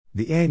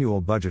The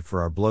annual budget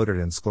for our bloated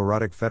and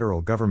sclerotic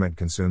federal government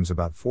consumes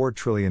about $4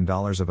 trillion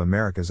of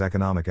America's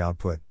economic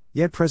output,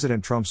 yet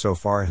President Trump so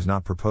far has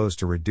not proposed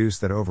to reduce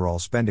that overall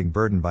spending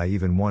burden by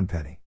even one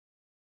penny.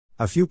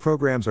 A few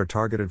programs are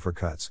targeted for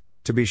cuts,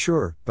 to be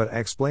sure, but I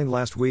explained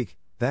last week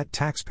that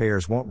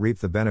taxpayers won't reap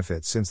the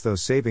benefits since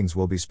those savings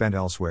will be spent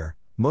elsewhere,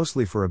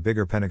 mostly for a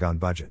bigger Pentagon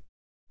budget.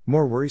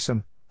 More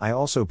worrisome, I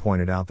also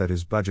pointed out that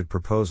his budget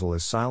proposal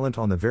is silent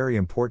on the very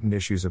important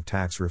issues of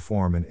tax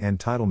reform and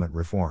entitlement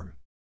reform.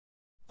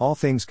 All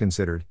things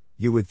considered,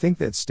 you would think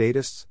that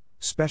statists,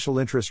 special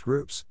interest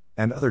groups,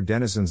 and other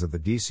denizens of the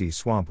DC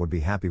swamp would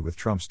be happy with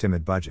Trump's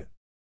timid budget.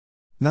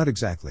 Not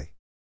exactly.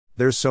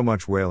 There's so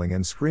much wailing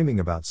and screaming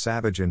about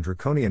savage and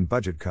draconian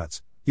budget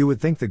cuts, you would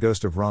think the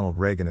ghost of Ronald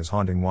Reagan is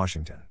haunting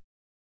Washington.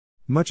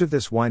 Much of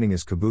this whining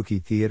is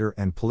kabuki theater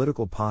and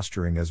political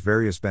posturing as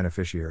various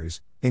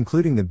beneficiaries,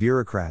 including the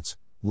bureaucrats,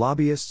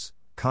 lobbyists,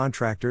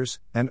 contractors,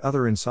 and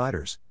other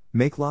insiders,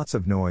 make lots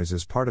of noise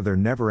as part of their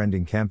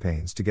never-ending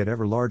campaigns to get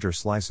ever larger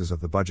slices of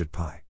the budget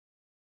pie.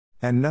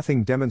 And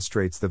nothing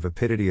demonstrates the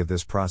vapidity of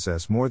this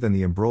process more than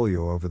the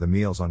imbroglio over the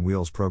Meals on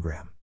Wheels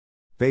program.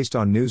 Based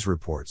on news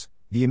reports,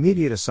 the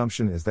immediate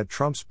assumption is that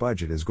Trump's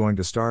budget is going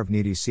to starve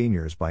needy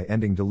seniors by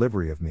ending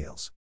delivery of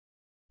meals.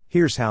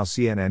 Here's how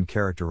CNN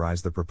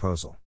characterized the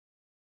proposal.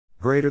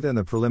 Greater than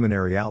the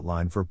preliminary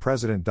outline for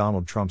President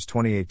Donald Trump's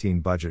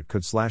 2018 budget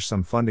could slash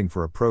some funding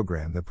for a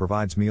program that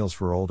provides meals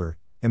for older,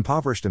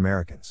 impoverished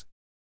Americans.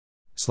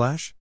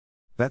 Slash?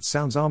 That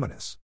sounds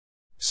ominous.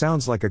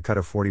 Sounds like a cut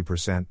of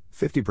 40%,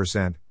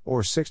 50%,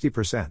 or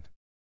 60%.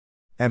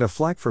 And a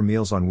flack for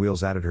Meals on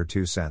Wheels added her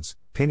 2 cents,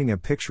 painting a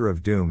picture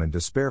of doom and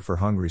despair for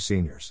hungry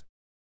seniors.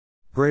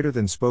 Greater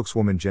than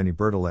spokeswoman Jenny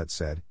Bertolet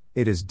said,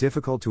 "It is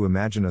difficult to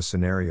imagine a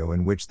scenario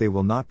in which they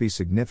will not be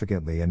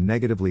significantly and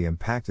negatively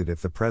impacted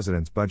if the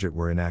president's budget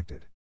were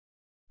enacted."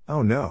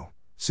 Oh no,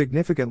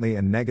 significantly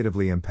and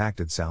negatively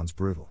impacted sounds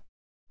brutal.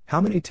 How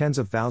many tens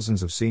of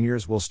thousands of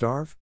seniors will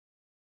starve?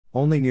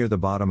 Only near the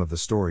bottom of the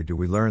story do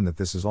we learn that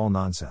this is all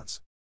nonsense.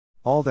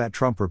 All that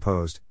Trump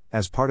proposed,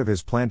 as part of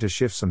his plan to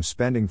shift some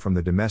spending from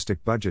the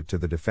domestic budget to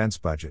the defense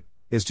budget,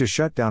 is to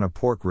shut down a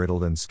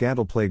pork-riddled and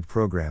scandal-plagued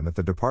program at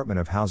the Department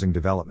of Housing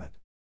Development.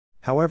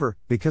 However,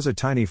 because a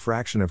tiny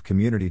fraction of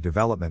community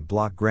development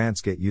block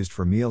grants get used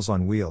for Meals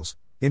on Wheels,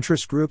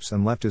 interest groups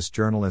and leftist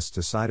journalists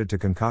decided to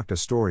concoct a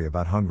story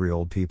about hungry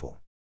old people.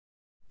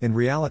 In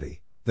reality,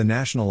 the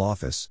national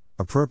office,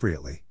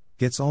 appropriately,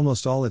 gets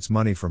almost all its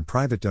money from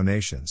private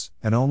donations,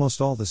 and almost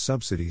all the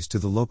subsidies to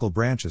the local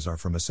branches are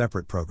from a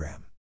separate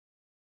program.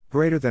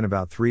 Greater than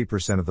about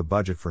 3% of the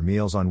budget for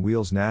Meals on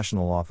Wheels'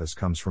 national office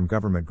comes from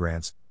government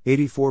grants,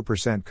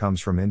 84% comes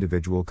from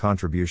individual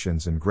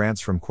contributions and grants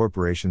from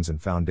corporations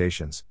and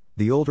foundations.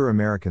 The Older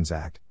Americans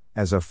Act,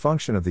 as a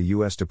function of the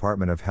U.S.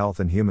 Department of Health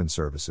and Human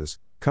Services,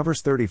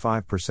 covers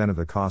 35% of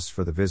the costs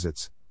for the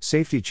visits,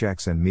 safety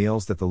checks and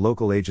meals that the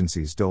local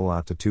agencies dole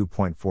out to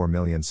 2.4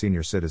 million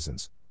senior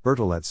citizens,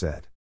 Bertolet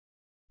said.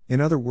 In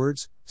other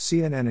words,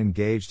 CNN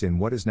engaged in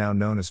what is now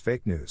known as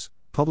fake news,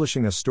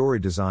 publishing a story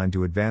designed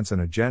to advance an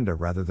agenda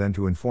rather than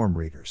to inform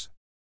readers.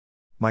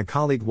 My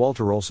colleague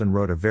Walter Olson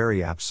wrote a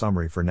very apt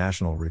summary for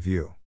National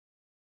Review.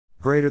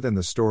 Greater than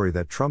the story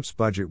that Trump's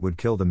budget would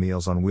kill the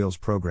Meals on Wheels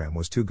program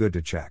was too good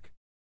to check.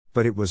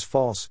 But it was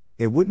false.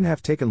 It wouldn't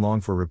have taken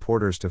long for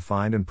reporters to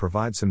find and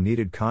provide some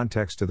needed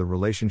context to the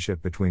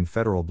relationship between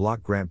federal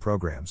block grant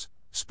programs,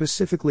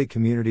 specifically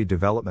Community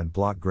Development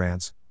Block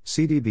Grants,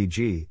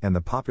 CDBG, and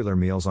the popular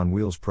Meals on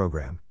Wheels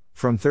program.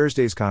 From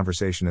Thursday's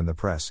conversation in the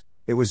press,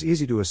 it was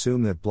easy to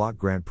assume that block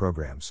grant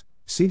programs,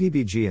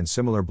 CDBG and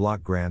similar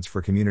block grants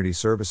for community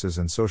services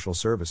and social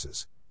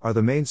services, are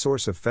the main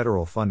source of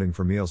federal funding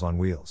for Meals on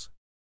Wheels.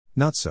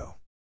 Not so.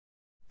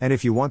 And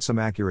if you want some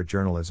accurate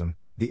journalism,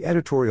 the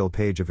editorial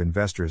page of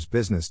Investor's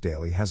Business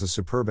Daily has a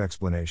superb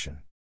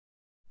explanation.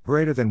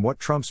 Greater than what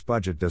Trump's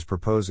budget does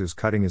propose is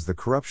cutting is the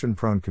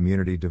corruption-prone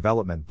Community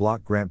Development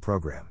Block Grant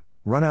Program,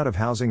 run out of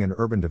Housing and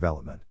Urban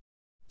Development.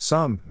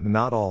 Some,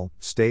 not all,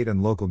 state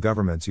and local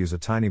governments use a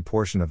tiny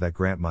portion of that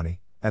grant money,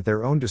 at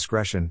their own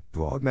discretion,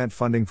 to augment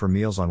funding for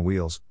Meals on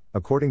Wheels,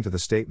 according to the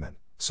statement.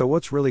 So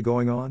what's really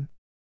going on?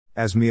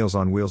 As Meals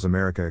on Wheels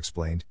America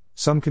explained,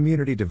 some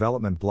community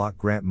development block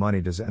grant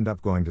money does end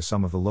up going to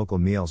some of the local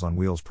Meals on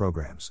Wheels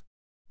programs.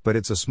 But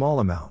it's a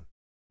small amount.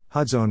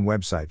 HUD's own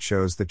website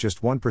shows that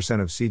just 1%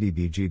 of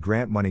CDBG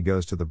grant money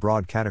goes to the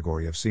broad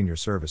category of senior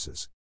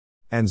services.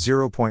 And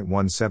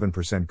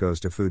 0.17% goes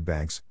to food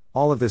banks.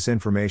 All of this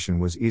information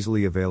was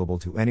easily available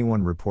to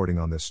anyone reporting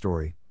on this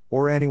story,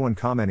 or anyone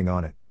commenting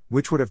on it,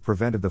 which would have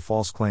prevented the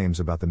false claims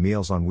about the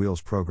Meals on Wheels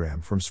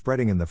program from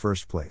spreading in the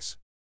first place.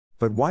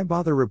 But why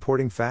bother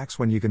reporting facts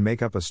when you can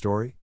make up a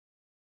story?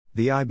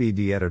 The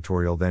IBD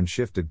editorial then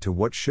shifted to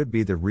what should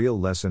be the real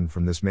lesson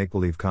from this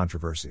make-believe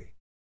controversy.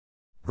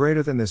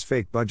 Greater than this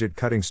fake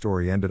budget-cutting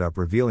story ended up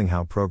revealing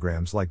how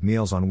programs like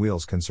Meals on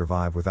Wheels can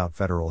survive without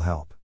federal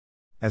help.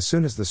 As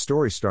soon as the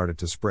story started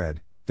to spread,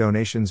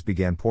 donations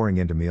began pouring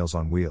into Meals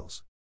on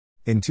Wheels.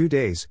 In 2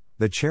 days,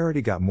 the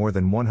charity got more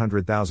than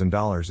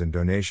 $100,000 in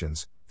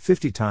donations,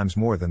 50 times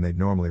more than they'd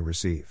normally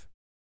receive.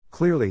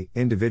 Clearly,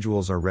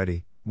 individuals are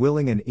ready,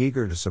 willing and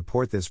eager to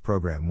support this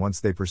program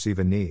once they perceive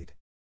a need.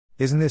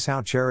 Isn't this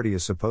how charity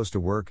is supposed to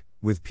work,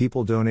 with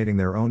people donating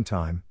their own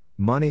time,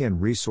 money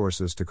and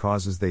resources to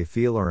causes they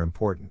feel are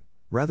important,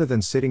 rather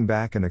than sitting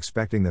back and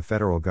expecting the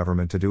federal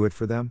government to do it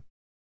for them?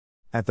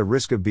 At the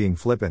risk of being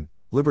flippant,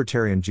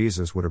 Libertarian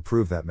Jesus would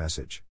approve that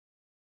message.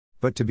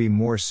 But to be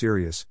more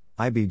serious,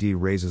 IBD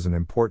raises an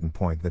important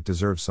point that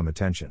deserves some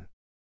attention.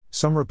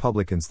 Some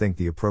Republicans think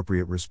the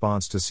appropriate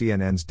response to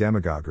CNN's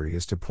demagoguery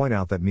is to point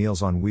out that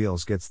Meals on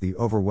Wheels gets the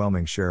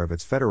overwhelming share of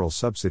its federal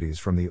subsidies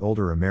from the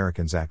Older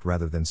Americans Act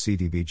rather than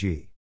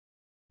CDBG.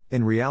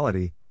 In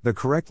reality, the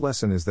correct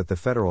lesson is that the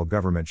federal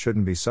government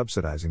shouldn't be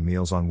subsidizing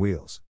Meals on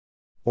Wheels,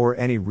 or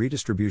any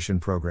redistribution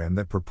program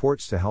that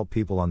purports to help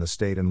people on the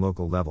state and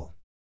local level.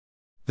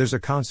 There's a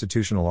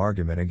constitutional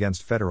argument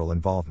against federal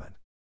involvement.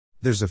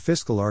 There's a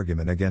fiscal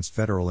argument against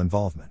federal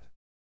involvement.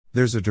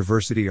 There's a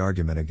diversity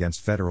argument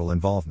against federal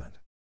involvement.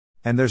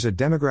 And there's a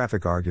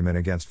demographic argument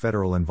against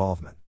federal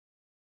involvement.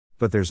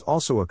 But there's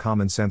also a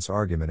common sense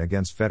argument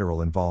against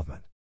federal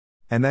involvement.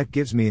 And that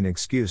gives me an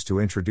excuse to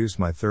introduce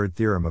my third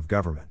theorem of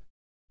government.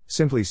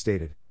 Simply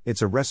stated,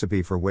 it's a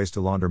recipe for ways to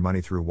launder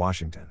money through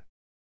Washington.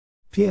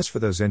 P.S. For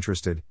those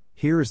interested,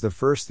 here is the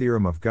first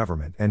theorem of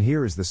government and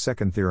here is the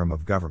second theorem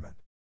of government.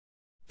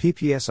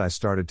 P.P.S. I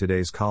started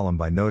today's column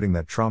by noting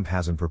that Trump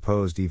hasn't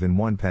proposed even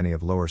 1 penny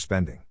of lower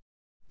spending.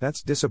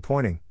 That's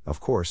disappointing, of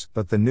course,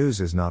 but the news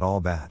is not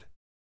all bad.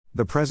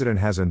 The president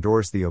has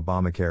endorsed the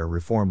Obamacare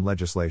reform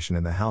legislation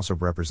in the House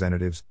of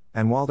Representatives,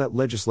 and while that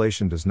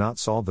legislation does not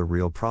solve the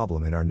real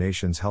problem in our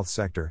nation's health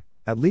sector,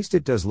 at least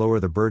it does lower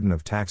the burden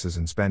of taxes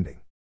and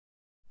spending.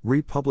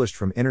 Republished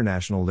from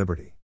International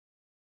Liberty.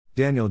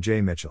 Daniel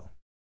J. Mitchell.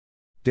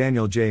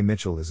 Daniel J.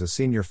 Mitchell is a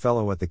senior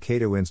fellow at the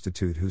Cato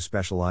Institute who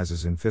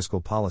specializes in fiscal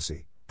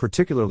policy,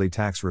 particularly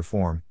tax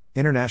reform,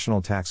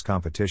 international tax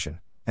competition,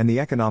 and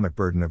the economic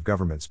burden of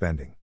government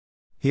spending.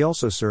 He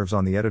also serves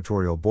on the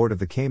editorial board of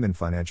the Cayman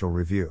Financial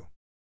Review.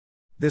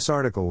 This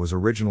article was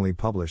originally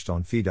published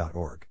on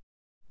fee.org.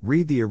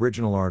 Read the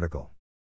original article.